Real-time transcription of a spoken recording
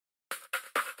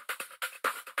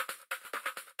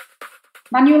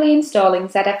Manually installing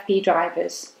ZFP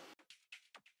drivers.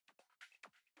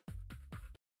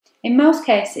 In most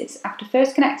cases, after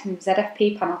first connecting the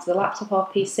ZFP panel to the laptop or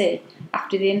PC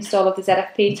after the install of the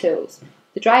ZFP tools,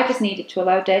 the drivers needed to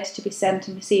allow data to be sent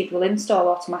and received will install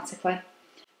automatically.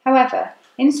 However,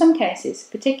 in some cases,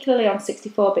 particularly on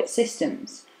 64-bit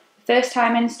systems, the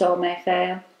first-time install may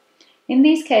fail. In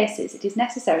these cases, it is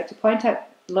necessary to point out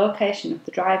the location of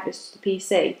the drivers to the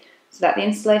PC so that the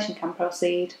installation can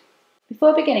proceed.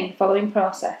 Before beginning the following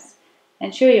process,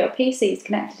 ensure your PC is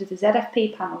connected to the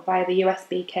ZFP panel via the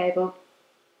USB cable.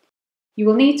 You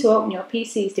will need to open your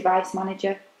PC's device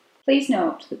manager. Please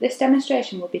note that this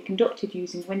demonstration will be conducted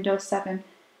using Windows 7,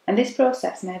 and this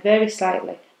process may vary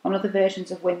slightly on other versions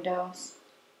of Windows.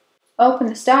 Open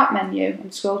the Start menu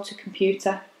and scroll to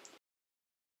Computer.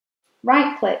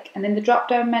 Right-click and in the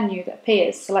drop-down menu that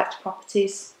appears, select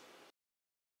Properties.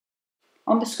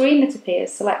 On the screen that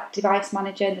appears, select Device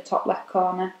Manager in the top left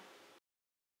corner.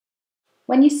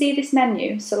 When you see this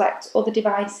menu, select Other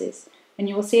Devices and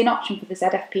you will see an option for the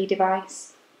ZFP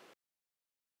device.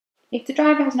 If the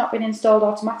driver has not been installed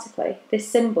automatically, this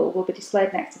symbol will be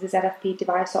displayed next to the ZFP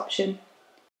device option.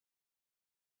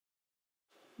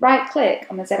 Right-click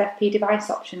on the ZFP device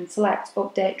option and select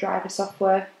Update Driver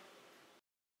Software.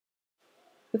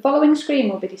 The following screen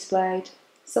will be displayed.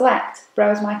 Select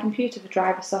Browse My Computer for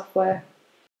driver software.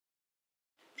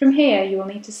 From here, you will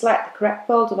need to select the correct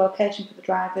folder location for the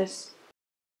drivers.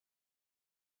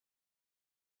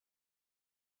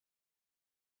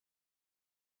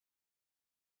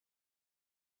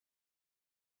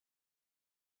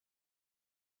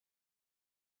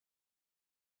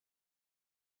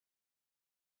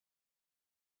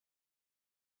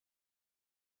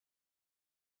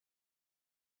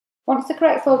 Once the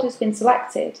correct folder has been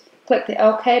selected, click the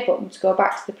OK button to go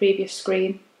back to the previous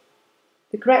screen.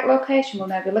 The correct location will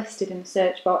now be listed in the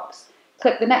search box.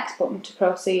 Click the Next button to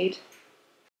proceed.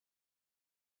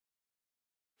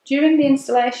 During the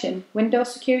installation,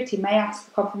 Windows Security may ask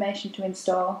for confirmation to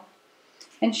install.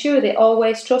 Ensure the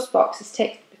Always Trust box is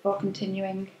ticked before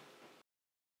continuing.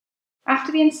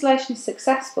 After the installation is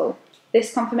successful,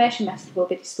 this confirmation message will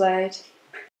be displayed.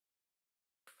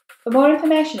 For more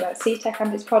information about C-TEC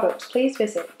and its products, please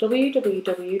visit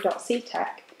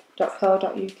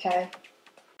www.ctec.co.uk.